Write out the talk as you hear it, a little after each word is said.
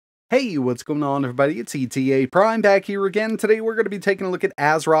Hey, what's going on everybody? It's ETAPRIME back here again. Today we're going to be taking a look at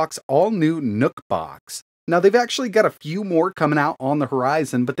ASRock's all-new NUC box. Now they've actually got a few more coming out on the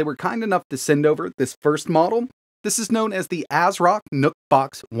horizon, but they were kind enough to send over this first model. This is known as the ASRock NUC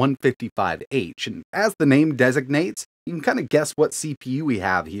BOX-155H, and as the name designates, you can kind of guess what CPU we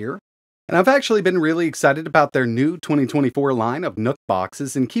have here. And I've actually been really excited about their new 2024 line of NUC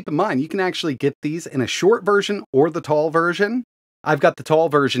boxes, and keep in mind, you can actually get these in a short version or the tall version. I've got the tall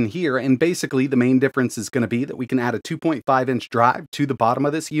version here, and basically the main difference is going to be that we can add a 2.5-inch drive to the bottom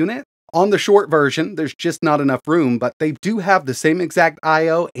of this unit. On the short version, there's just not enough room, but they do have the same exact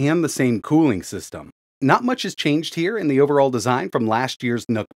I/O and the same cooling system. Not much has changed here in the overall design from last year's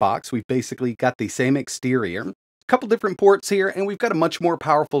NUC box. We've basically got the same exterior. Couple different ports here, and we've got a much more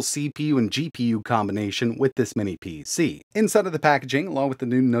powerful CPU and GPU combination with this mini PC. Inside of the packaging, along with the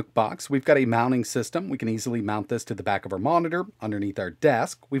new NUC box, we've got a mounting system. We can easily mount this to the back of our monitor, underneath our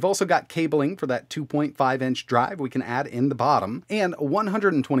desk. We've also got cabling for that 2.5-inch drive we can add in the bottom, and a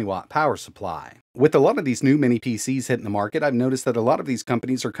 120-watt power supply. With a lot of these new mini PCs hitting the market, I've noticed that a lot of these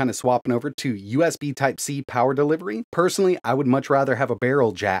companies are kind of swapping over to USB Type-C power delivery. Personally, I would much rather have a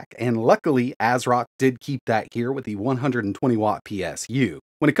barrel jack, and luckily, ASRock did keep that here with the 120-watt PSU.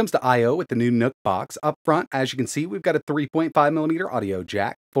 When it comes to I/O with the new NUC box, up front, as you can see, we've got a 3.5mm audio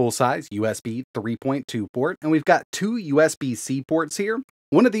jack, full-size USB 3.2 port, and we've got two USB-C ports here.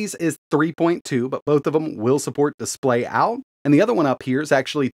 One of these is 3.2, but both of them will support display out. And the other one up here is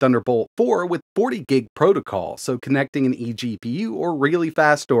actually Thunderbolt 4 with 40 gig protocol, so connecting an eGPU or really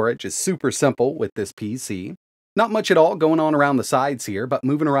fast storage is super simple with this PC. Not much at all going on around the sides here, but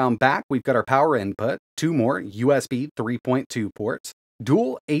moving around back, we've got our power input, two more USB 3.2 ports,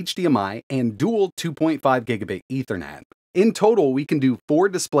 dual HDMI, and dual 2.5 gigabit Ethernet. In total, we can do 4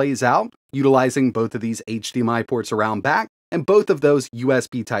 displays out, utilizing both of these HDMI ports around back, and both of those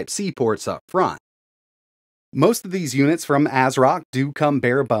USB Type-C ports up front. Most of these units from ASRock do come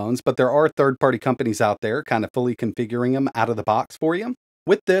bare bones, but there are third-party companies out there kind of fully configuring them out of the box for you.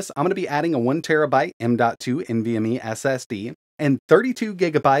 With this, I'm going to be adding a 1TB M.2 NVMe SSD and 32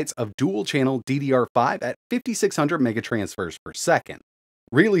 gigabytes of dual-channel DDR5 at 5600 megatransfers per second.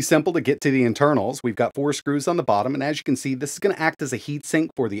 Really simple to get to the internals. We've got 4 screws on the bottom, and as you can see, this is going to act as a heatsink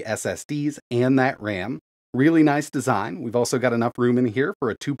for the SSDs and that RAM. Really nice design. We've also got enough room in here for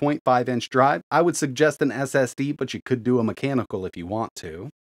a 2.5-inch drive. I would suggest an SSD, but you could do a mechanical if you want to.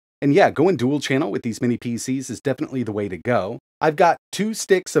 And yeah, going dual channel with these mini PCs is definitely the way to go. I've got 2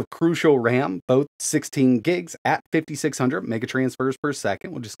 sticks of Crucial RAM, both 16 gigs at 5600 megatransfers per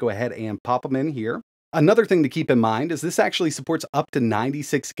second. We'll just go ahead and pop them in here. Another thing to keep in mind is this actually supports up to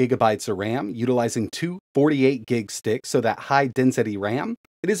 96 gigabytes of RAM, utilizing 2 48 gig sticks, so that high density RAM.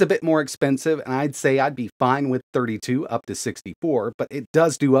 It is a bit more expensive, and I'd say I'd be fine with 32 up to 64, but it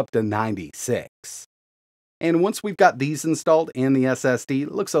does do up to 96. And once we've got these installed and the SSD,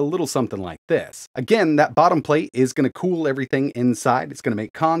 it looks a little something like this. Again, that bottom plate is going to cool everything inside. It's going to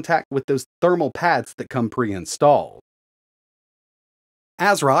make contact with those thermal pads that come pre-installed.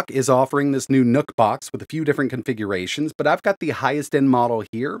 ASRock is offering this new NUC box with a few different configurations, but I've got the highest end model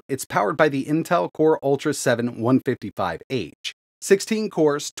here. It's powered by the Intel Core Ultra 7 155H. 16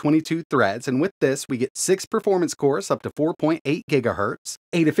 cores, 22 threads, and with this we get 6 performance cores up to 4.8 GHz,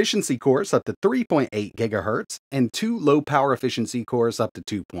 8 efficiency cores up to 3.8 GHz, and 2 low power efficiency cores up to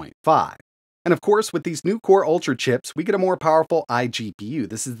 2.5. And of course, with these new Core Ultra chips, we get a more powerful iGPU.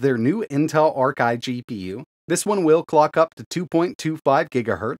 This is their new Intel Arc iGPU. This one will clock up to 2.25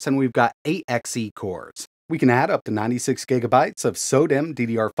 GHz, and we've got 8 Xe cores. We can add up to 96 gigabytes of SODIMM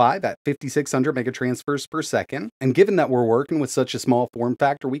DDR5 at 5600 megatransfers per second. And given that we're working with such a small form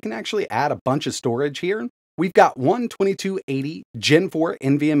factor, we can actually add a bunch of storage here. We've got one 2280 Gen 4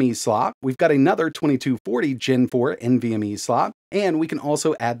 NVMe slot. We've got another 2240 Gen 4 NVMe slot. And we can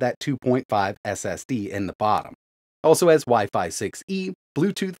also add that 2.5 SSD in the bottom. Also has Wi-Fi 6E,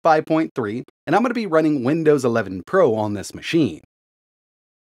 Bluetooth 5.3, and I'm going to be running Windows 11 Pro on this machine.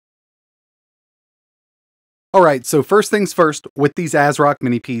 Alright, so first things first, with these ASRock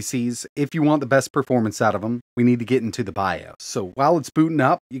mini PCs, if you want the best performance out of them, we need to get into the BIOS. So while it's booting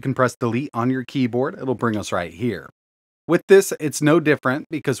up, you can press delete on your keyboard, it'll bring us right here. With this, it's no different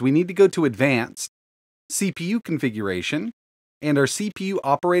because we need to go to advanced, CPU configuration, and our CPU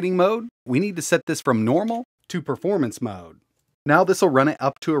operating mode, we need to set this from normal to performance mode. Now this will run it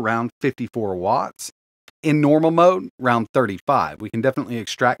up to around 54 watts. In normal mode, around 35. We can definitely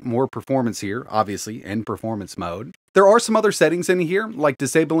extract more performance here, obviously, in performance mode. There are some other settings in here, like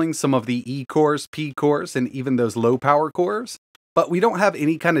disabling some of the E cores, P cores, and even those low power cores. But we don't have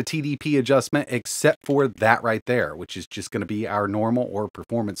any kind of TDP adjustment except for that right there, which is just going to be our normal or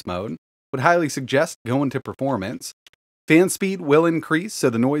performance mode. Would highly suggest going to performance. Fan speed will increase, so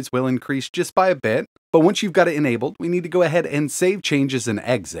the noise will increase just by a bit. But once you've got it enabled, we need to go ahead and save changes and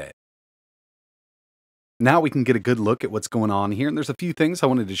exit. Now we can get a good look at what's going on here, and there's a few things I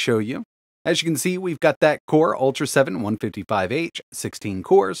wanted to show you. As you can see, we've got that Core Ultra 7 155H, 16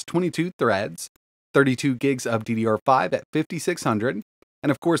 cores, 22 threads, 32 gigs of DDR5 at 5600,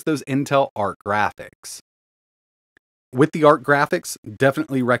 and of course those Intel ARC graphics. With the ARC graphics,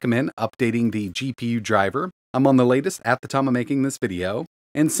 definitely recommend updating the GPU driver. I'm on the latest at the time of making this video.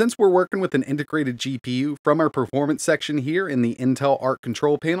 And since we're working with an integrated GPU from our performance section here in the Intel ARC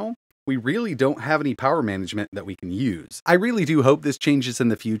control panel, we really don't have any power management that we can use. I really do hope this changes in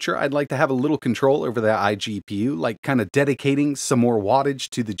the future. I'd like to have a little control over the iGPU, like kind of dedicating some more wattage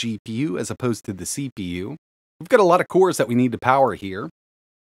to the GPU as opposed to the CPU. We've got a lot of cores that we need to power here.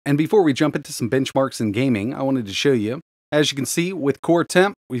 And before we jump into some benchmarks in gaming, I wanted to show you. As you can see, with core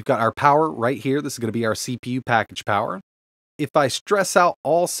temp, we've got our power right here. This is going to be our CPU package power. If I stress out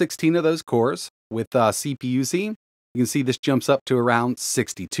all 16 of those cores with CPU-Z, you can see this jumps up to around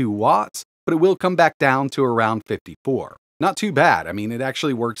 62 watts, but it will come back down to around 54. Not too bad. I mean, it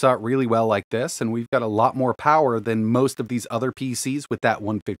actually works out really well like this, and we've got a lot more power than most of these other PCs with that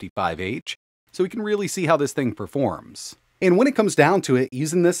 155H, so we can really see how this thing performs. And when it comes down to it,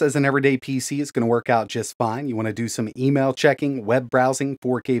 using this as an everyday PC is going to work out just fine. You want to do some email checking, web browsing,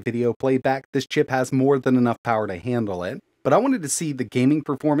 4K video playback. This chip has more than enough power to handle it. But I wanted to see the gaming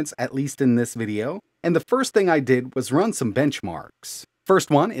performance, at least in this video. And the first thing I did was run some benchmarks.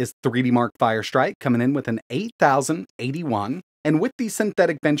 First one is 3D Mark Firestrike coming in with an 8081. And with these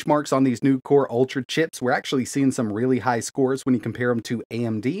synthetic benchmarks on these new Core Ultra chips, we're actually seeing some really high scores when you compare them to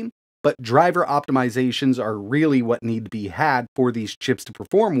AMD. But driver optimizations are really what need to be had for these chips to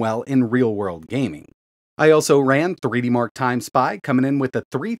perform well in real-world gaming. I also ran 3D Mark Time Spy coming in with a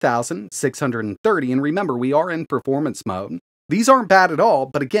 3630, and remember, we are in performance mode. These aren't bad at all,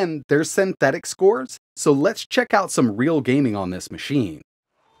 but again, they're synthetic scores, so let's check out some real gaming on this machine.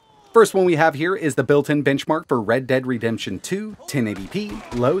 First one we have here is the built-in benchmark for Red Dead Redemption 2,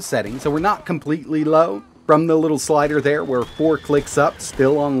 1080p, low settings, so we're not completely low. From the little slider there, we're 4 clicks up,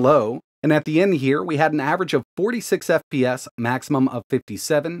 still on low. And at the end here, we had an average of 46 FPS, maximum of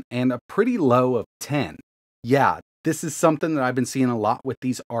 57, and a pretty low of 10. Yeah, this is something that I've been seeing a lot with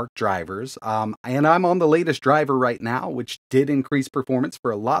these ARC drivers. And I'm on the latest driver right now, which did increase performance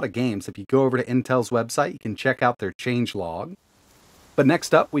for a lot of games. If you go over to Intel's website, you can check out their changelog. But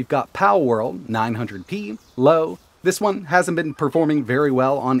next up, we've got Palworld 900p, low. This one hasn't been performing very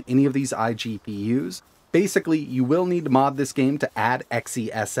well on any of these iGPUs. Basically, you will need to mod this game to add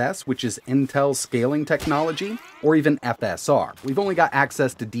XeSS, which is Intel's scaling technology, or even FSR. We've only got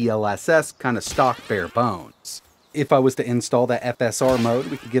access to DLSS, kind of stock bare bones. If I was to install that FSR mode,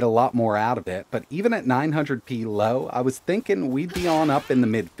 we could get a lot more out of it, but even at 900p low, I was thinking we'd be on up in the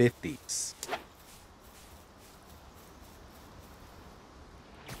mid-50s.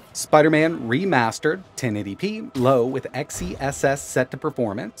 Spider-Man Remastered 1080p low with XeSS set to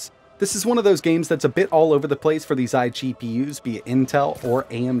performance. This is one of those games that's a bit all over the place for these iGPUs, be it Intel or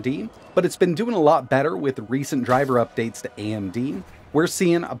AMD, but it's been doing a lot better with recent driver updates to AMD. We're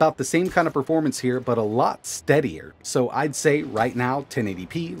seeing about the same kind of performance here, but a lot steadier. So I'd say right now,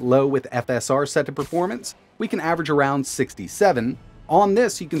 1080p, low with FSR set to performance, we can average around 67. On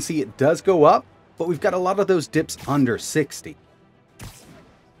this, you can see it does go up, but we've got a lot of those dips under 60.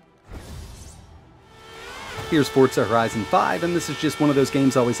 Here's Forza Horizon 5, and this is just one of those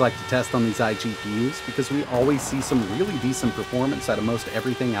games I always like to test on these iGPUs because we always see some really decent performance out of most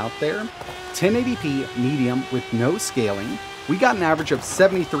everything out there. 1080p medium with no scaling. We got an average of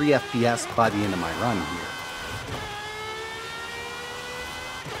 73 FPS by the end of my run here.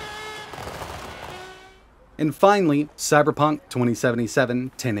 And finally, Cyberpunk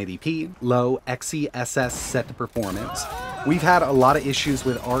 2077 1080p, low XeSS set to performance. We've had a lot of issues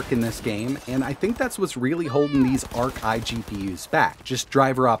with ARC in this game, and I think that's what's really holding these ARC iGPUs back, just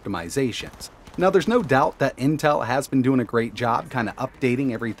driver optimizations. Now, there's no doubt that Intel has been doing a great job kind of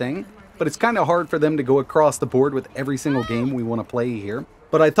updating everything, but it's kind of hard for them to go across the board with every single game we want to play here.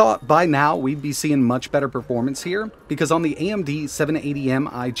 But I thought by now we'd be seeing much better performance here, because on the AMD 780M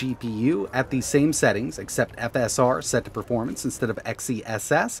iGPU at these same settings, except FSR set to performance instead of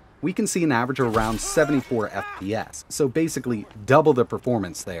XeSS, we can see an average of around 74 FPS, so basically double the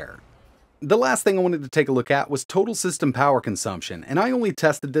performance there. The last thing I wanted to take a look at was total system power consumption, and I only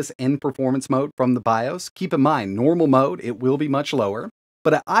tested this in performance mode from the BIOS. Keep in mind, normal mode, it will be much lower.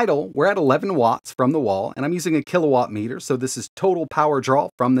 But at idle, we're at 11 watts from the wall, and I'm using a kilowatt meter, so this is total power draw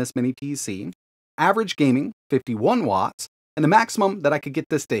from this mini PC. Average gaming, 51 watts, and the maximum that I could get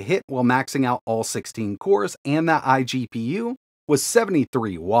this to hit while maxing out all 16 cores and that iGPU was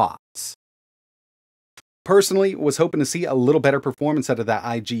 73 watts. Personally, was hoping to see a little better performance out of that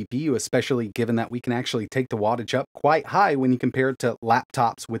iGPU, especially given that we can actually take the wattage up quite high when you compare it to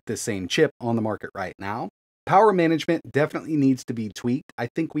laptops with the same chip on the market right now. Power management definitely needs to be tweaked. I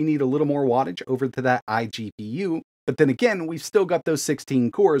think we need a little more wattage over to that iGPU, but then again, we've still got those 16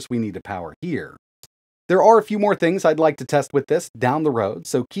 cores we need to power here. There are a few more things I'd like to test with this down the road,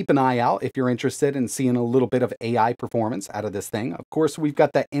 so keep an eye out if you're interested in seeing a little bit of AI performance out of this thing. Of course, we've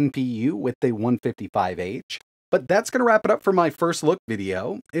got that NPU with the 155H, but that's going to wrap it up for my first look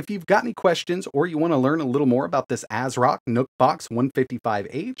video. If you've got any questions or you want to learn a little more about this ASRock NUC BOX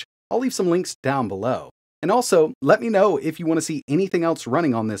 155H, I'll leave some links down below. And also, let me know if you want to see anything else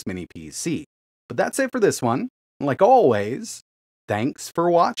running on this mini PC. But that's it for this one. Like always, thanks for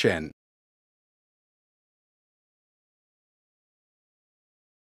watching.